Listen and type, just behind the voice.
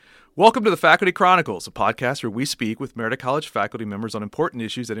Welcome to the Faculty Chronicles, a podcast where we speak with Marietta College faculty members on important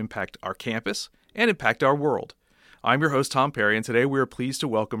issues that impact our campus and impact our world. I'm your host, Tom Perry, and today we are pleased to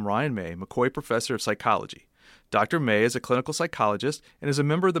welcome Ryan May, McCoy Professor of Psychology. Dr. May is a clinical psychologist and is a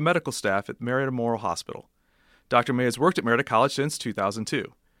member of the medical staff at Marietta Memorial Hospital. Dr. May has worked at Marietta College since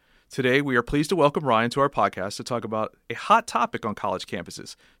 2002. Today, we are pleased to welcome Ryan to our podcast to talk about a hot topic on college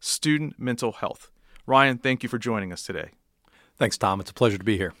campuses, student mental health. Ryan, thank you for joining us today. Thanks, Tom. It's a pleasure to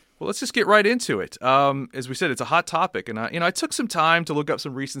be here. Well, let's just get right into it. As we said, it's a hot topic, and I took some time to look up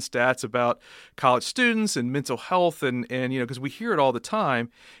some recent stats about college students and mental health, and because we hear it all the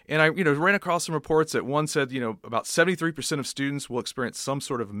time. And I ran across some reports that one said about 73% of students will experience some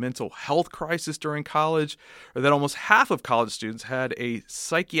sort of mental health crisis during college, or that almost half of college students had a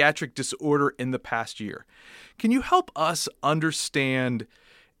psychiatric disorder in the past year. Can you help us understand?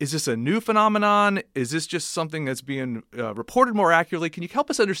 Is this a new phenomenon? Is this just something that's being reported more accurately? Can you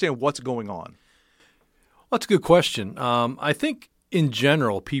help us understand what's going on? Well, that's a good question. I think in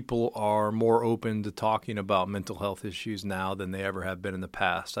general, people are more open to talking about mental health issues now than they ever have been in the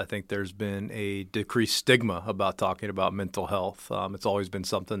past. I think there's been a decreased stigma about talking about mental health. It's always been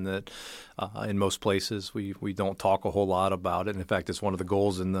something that in most places we don't talk a whole lot about it. And in fact, it's one of the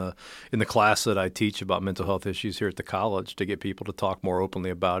goals in the class that I teach about mental health issues here at the college to get people to talk more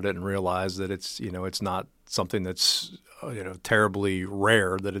openly about it and realize that it's not something that's terribly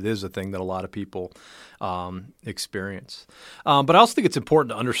rare, that it is a thing that a lot of people experience. But I also think it's important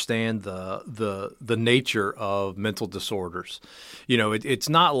to understand the nature of mental disorders. It's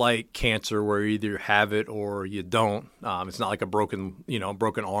not like cancer where you either have it or you don't. It's not like a broken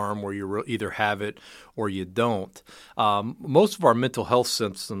arm where you either have it or you don't. Most of our mental health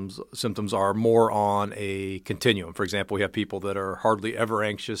symptoms are more on a continuum. For example, we have people that are hardly ever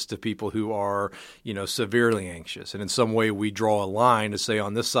anxious to people who are, severely anxious. And in some way we draw a line to say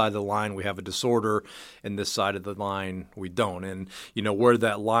on this side of the line we have a disorder and this side of the line we don't. And, where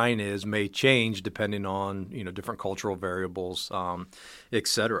that line is may change depending on, different cultural variables, et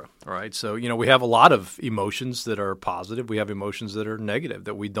cetera. All right. So, we have a lot of emotions that are positive. We have emotions that are negative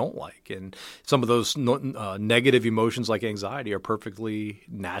that we don't like. And some of those negative emotions like anxiety are perfectly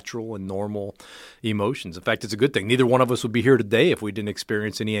natural and normal emotions. In fact, it's a good thing. Neither one of us would be here today if we didn't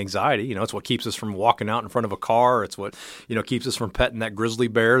experience any anxiety. It's what keeps us from walking out in front of a car. It's what, keeps us from petting that grizzly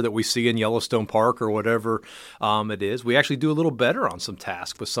bear that we see in Yellowstone Park or whatever it is. We actually do a little better on some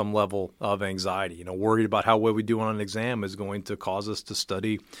tasks with some level of anxiety. Worried about how well we do on an exam is going to cause us to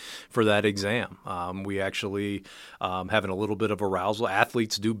study for that exam. We actually having a little bit of arousal.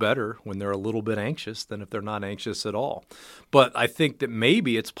 Athletes do better when they're a little bit anxious than if they're not anxious at all. But I think that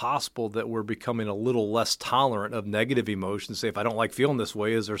maybe it's possible that we're becoming a little less tolerant of negative emotions. Say, if I don't like feeling this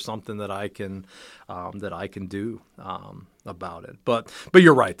way, is there something that I can do about it? But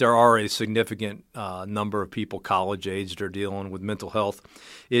you're right. There are a significant number of people college age that are dealing with mental health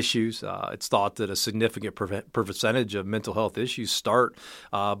issues. It's thought that a significant percentage of mental health issues start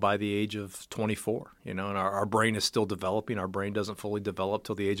by the age of 24. And our brain is still developing. Our brain doesn't fully develop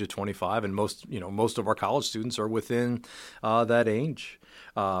till the age of 25, and most of our college students are within that age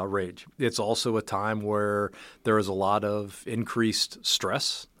range. It's also a time where there is a lot of increased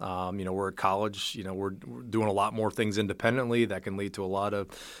stress. We're at college. We're doing a lot more things independently that can lead to a lot of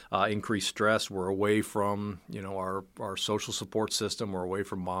increased stress. We're away from our social support system. We're away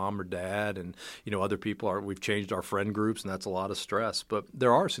from mom or dad and other people. We've changed our friend groups, and that's a lot of stress. But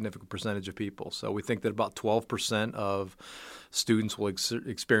there are a significant percentage of people. So we think that about 12% of students will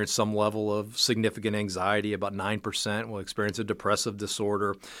experience some level of significant anxiety. About 9% will experience a depressive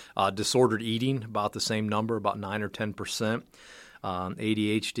disorder. Disordered eating, about the same number, about 9 or 10%.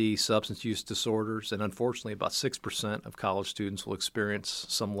 ADHD, substance use disorders, and unfortunately about 6% of college students will experience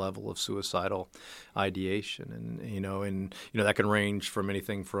some level of suicidal ideation. And that can range from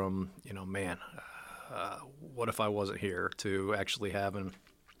anything from, what if I wasn't here, to actually having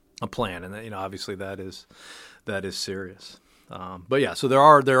a plan. And obviously that is serious. But yeah, so there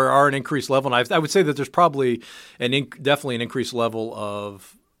are an increased level, and I would say that there's probably definitely an increased level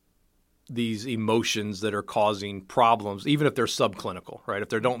of these emotions that are causing problems, even if they're subclinical, right? If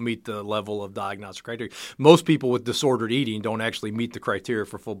they don't meet the level of diagnostic criteria. Most people with disordered eating don't actually meet the criteria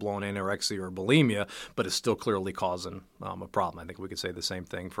for full-blown anorexia or bulimia, but it's still clearly causing a problem. I think we could say the same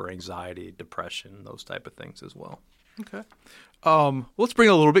thing for anxiety, depression, those type of things as well. Okay. Let's bring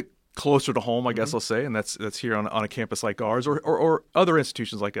it a little bit closer to home, I guess I'll say, and that's here on a campus like ours or other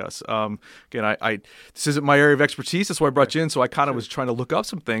institutions like us. Again, this isn't my area of expertise. That's why I brought you in. So I kind of was trying to look up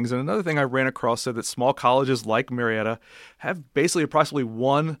some things. And another thing I ran across said that small colleges like Marietta have basically approximately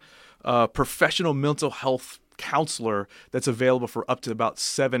one professional mental health counselor that's available for up to about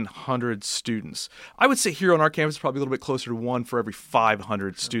 700 students. I would say here on our campus, probably a little bit closer to one for every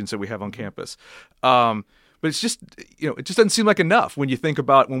 500 students that we have on campus. But it's just, it just doesn't seem like enough when you think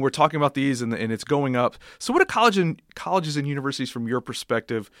about when we're talking about these and it's going up. So what do colleges and universities, from your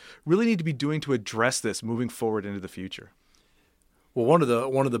perspective, really need to be doing to address this moving forward into the future? Well, one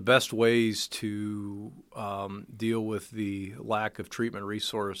of the best ways to deal with the lack of treatment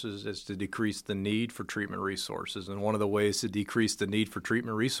resources is to decrease the need for treatment resources. And one of the ways to decrease the need for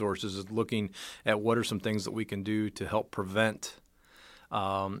treatment resources is looking at what are some things that we can do to help prevent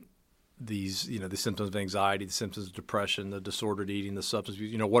these, the symptoms of anxiety, the symptoms of depression, the disordered eating, the substance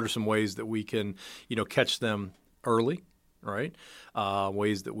abuse. What are some ways that we can, catch them early, right?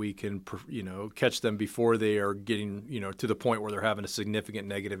 Ways that we can, catch them before they are getting, to the point where they're having a significant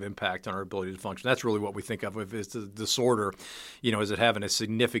negative impact on our ability to function. That's really what we think of if it's a disorder, is it having a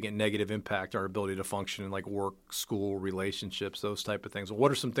significant negative impact on our ability to function in like work, school, relationships, those type of things. Well,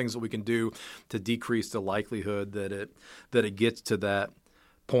 what are some things that we can do to decrease the likelihood that it gets to that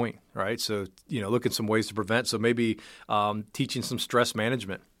point, right? So, look at some ways to prevent. So maybe teaching some stress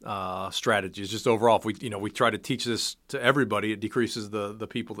management strategies. Just overall, if we try to teach this to everybody, it decreases the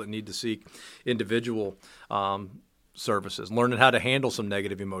people that need to seek individual services. Learning how to handle some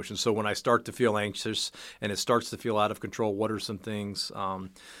negative emotions. So when I start to feel anxious and it starts to feel out of control, what are some things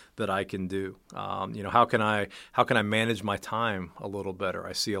that I can do? How can I manage my time a little better?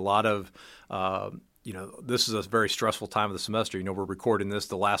 I see a lot of this is a very stressful time of the semester. We're recording this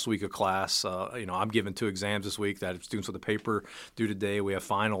the last week of class. I'm giving 2 exams this week. That students with a paper due today. We have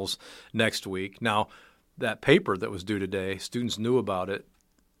finals next week. Now, that paper that was due today, students knew about it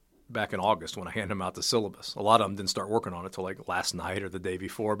back in August when I handed them out the syllabus. A lot of them didn't start working on it until like last night or the day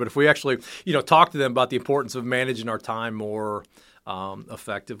before. But if we actually, talk to them about the importance of managing our time more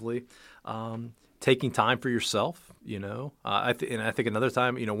effectively, taking time for yourself, I think another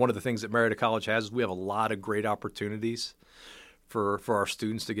time, one of the things that Marietta College has is we have a lot of great opportunities for our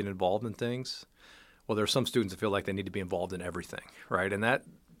students to get involved in things. Well, there are some students that feel like they need to be involved in everything, right? And that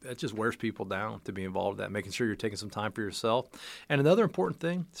just wears people down to be involved in that, making sure you're taking some time for yourself. And another important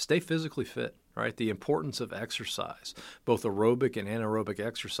thing, stay physically fit. Right, the importance of exercise. Both aerobic and anaerobic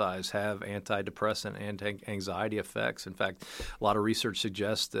exercise have antidepressant and anxiety effects. In fact, a lot of research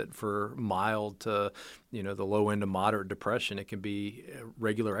suggests that for mild to the low end of moderate depression, it can be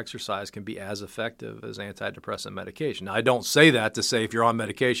regular exercise can be as effective as antidepressant medication. Now, I don't say that to say if you're on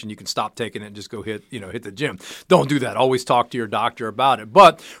medication, you can stop taking it and just go hit the gym. Don't do that. Always talk to your doctor about it.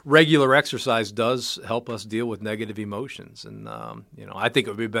 But regular exercise does help us deal with negative emotions, and I think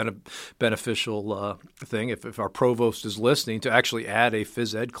it would be beneficial thing if our provost is listening to actually add a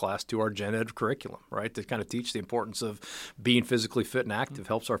phys ed class to our gen ed curriculum, right? To kind of teach the importance of being physically fit and active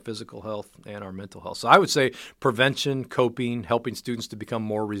helps our physical health and our mental health. So I would say prevention, coping, helping students to become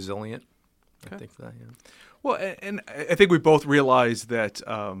more resilient. Okay. I think that, yeah. Well, and I think we both realize that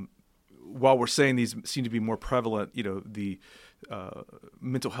while we're saying these seem to be more prevalent, the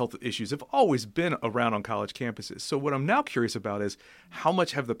mental health issues have always been around on college campuses. So what I'm now curious about is how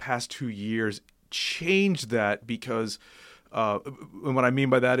much have the past 2 years changed that? Because and what I mean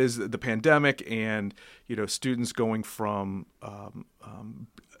by that is the pandemic and students going from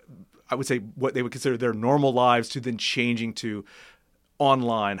I would say what they would consider their normal lives to then changing to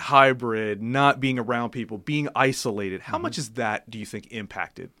online, hybrid, not being around people, being isolated. How much is that, do you think,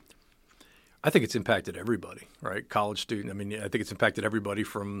 impacted? I think it's impacted everybody, right? College student. I think it's impacted everybody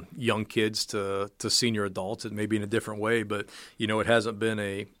from young kids to senior adults. It may be in a different way, but, it hasn't been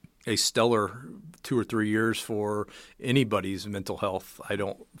a stellar 2 or 3 years for anybody's mental health, I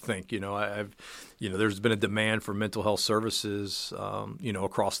don't think. There's been a demand for mental health services,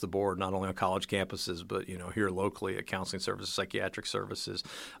 across the board, not only on college campuses, but, here locally at counseling services, psychiatric services,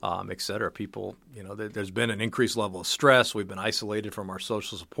 et cetera. People, there's been an increased level of stress. We've been isolated from our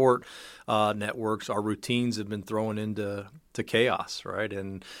social support networks. Our routines have been thrown into chaos, right?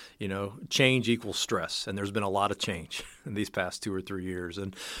 And, change equals stress. And there's been a lot of change in these past 2 or 3 years.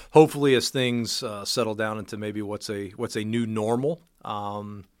 And hopefully as things settle down into maybe what's a new normal,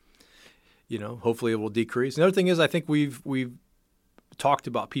 hopefully it will decrease. The other thing is I think we've talked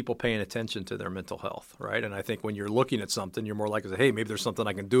about people paying attention to their mental health, right? And I think when you're looking at something, you're more likely to say, hey, maybe there's something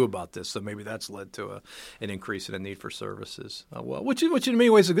I can do about this. So maybe that's led to an increase in the need for services. Which in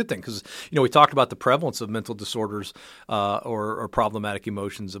many ways is a good thing because, we talked about the prevalence of mental disorders or problematic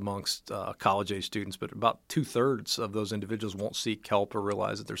emotions amongst college-age students, but about 2/3 of those individuals won't seek help or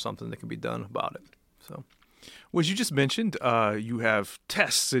realize that there's something that can be done about it. So. Well, as you just mentioned, you have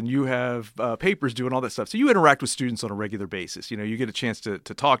tests and you have papers doing all that stuff. So you interact with students on a regular basis. You get a chance to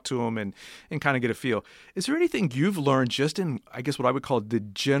talk to them and kind of get a feel. Is there anything you've learned just in, I guess, what I would call the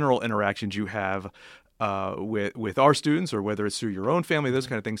general interactions you have with our students, or whether it's through your own family, those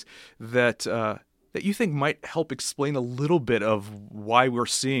kind of things, that you think might help explain a little bit of why we're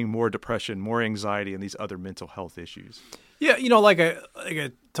seeing more depression, more anxiety, and these other mental health issues? Yeah, like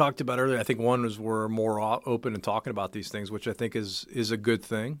I talked about earlier, I think one is we're more open and talking about these things, which I think is a good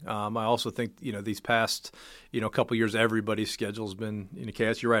thing. I also think, these past, couple of years, everybody's schedule's been in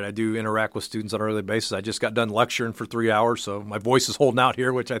chaos. You're right. I do interact with students on a regular basis. I just got done lecturing for 3 hours, so my voice is holding out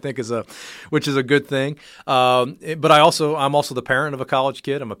here, which I think is a good thing. But I'm also the parent of a college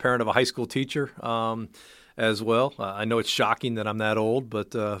kid. I'm a parent of a high school teacher. As well. I know it's shocking that I'm that old,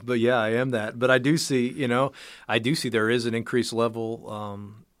 but yeah, I am that. But I do see, there is an increased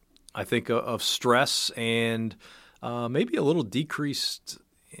level, I think, of stress and maybe a little decreased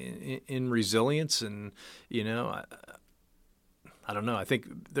in resilience. And, I don't know. I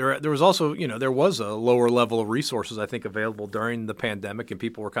think there was also, there was a lower level of resources, I think, available during the pandemic, and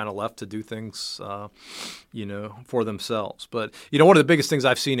people were kind of left to do things, for themselves. But, one of the biggest things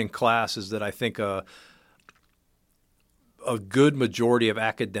I've seen in class is that I think a good majority of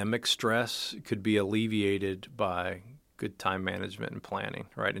academic stress could be alleviated by good time management and planning,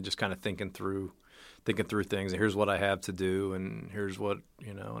 right? And just kind of thinking through things. And here's what I have to do, and here's what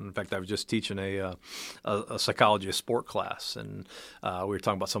And in fact, I was just teaching a psychology of sport class, and we were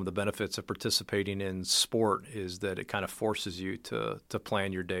talking about some of the benefits of participating in sport. Is that it kind of forces you to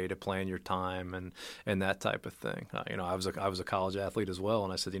plan your day, to plan your time, and that type of thing. I was a college athlete as well,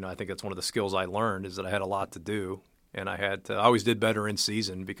 and I said, I think that's one of the skills I learned is that I had a lot to do. And I always did better in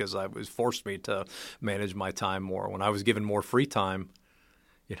season because it forced me to manage my time more. When I was given more free time,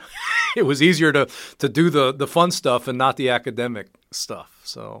 it was easier to do the fun stuff and not the academic stuff.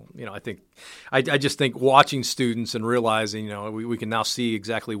 So, I just think watching students and realizing, we can now see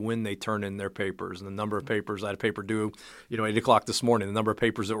exactly when they turn in their papers and the number of papers. I had a paper due, 8 o'clock this morning. The number of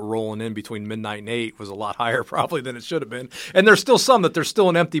papers that were rolling in between midnight and 8 was a lot higher probably than it should have been. And there's still some that there's still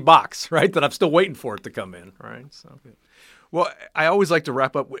an empty box, right, that I'm still waiting for it to come in, right? So. Well, I always like to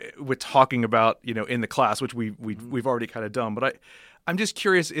wrap up with talking about, in the class, which we've already kind of done, but I'm just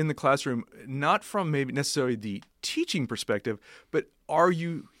curious in the classroom, not from maybe necessarily the teaching perspective, but are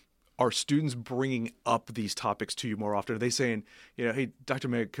students bringing up these topics to you more often? Are they saying, hey, Dr.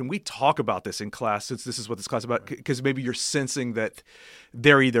 May, can we talk about this in class since this is what this class is about? Because maybe you're sensing that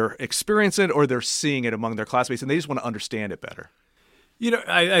they're either experiencing it or they're seeing it among their classmates and they just want to understand it better.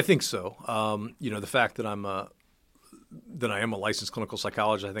 I think so. The fact that I am a licensed clinical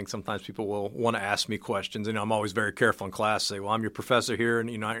psychologist, I think sometimes people will want to ask me questions. And I'm always very careful in class, say, well, I'm your professor here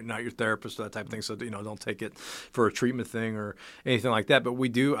and not your therapist, that type of thing. So, don't take it for a treatment thing or anything like that. But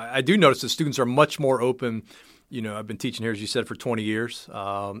I do notice that students are much more open. I've been teaching here, as you said, for 20 years.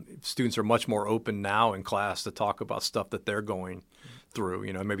 Students are much more open now in class to talk about stuff that they're going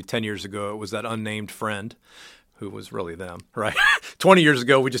through. Maybe 10 years ago, it was that unnamed friend who was really them, right? 20 years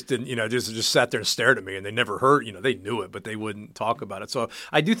ago, we just didn't, just sat there and stared at me, and they never heard, they knew it, but they wouldn't talk about it. So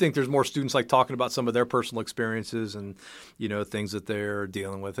I do think there's more students like talking about some of their personal experiences and, things that they're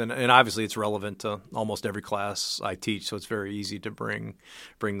dealing with. And obviously it's relevant to almost every class I teach, so it's very easy to bring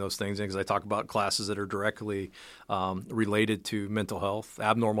those things in because I talk about classes that are directly related to mental health,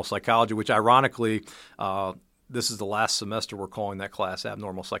 abnormal psychology, which ironically this is the last semester we're calling that class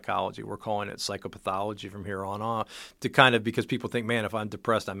abnormal psychology. We're calling it psychopathology from here on to kind of because people think, man, if I'm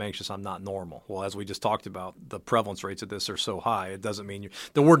depressed, I'm anxious, I'm not normal. Well, as we just talked about, the prevalence rates of this are so high. It doesn't mean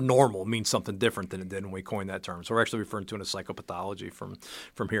the word normal means something different than it did when we coined that term. So we're actually referring to it as psychopathology from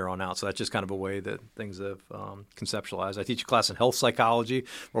here on out. So that's just kind of a way that things have conceptualized. I teach a class in health psychology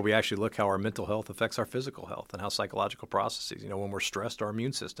where we actually look how our mental health affects our physical health and how psychological processes. When we're stressed, our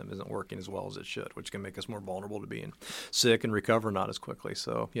immune system isn't working as well as it should, which can make us more vulnerable to being sick and recover not as quickly.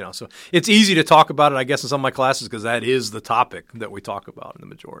 So, so it's easy to talk about it, I guess, in some of my classes because that is the topic that we talk about in the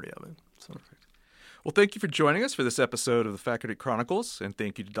majority of it. So. Well, thank you for joining us for this episode of the Faculty Chronicles, and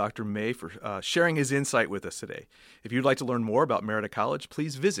thank you to Dr. May for sharing his insight with us today. If you'd like to learn more about Marietta College,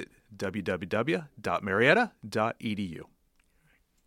 please visit www.marietta.edu.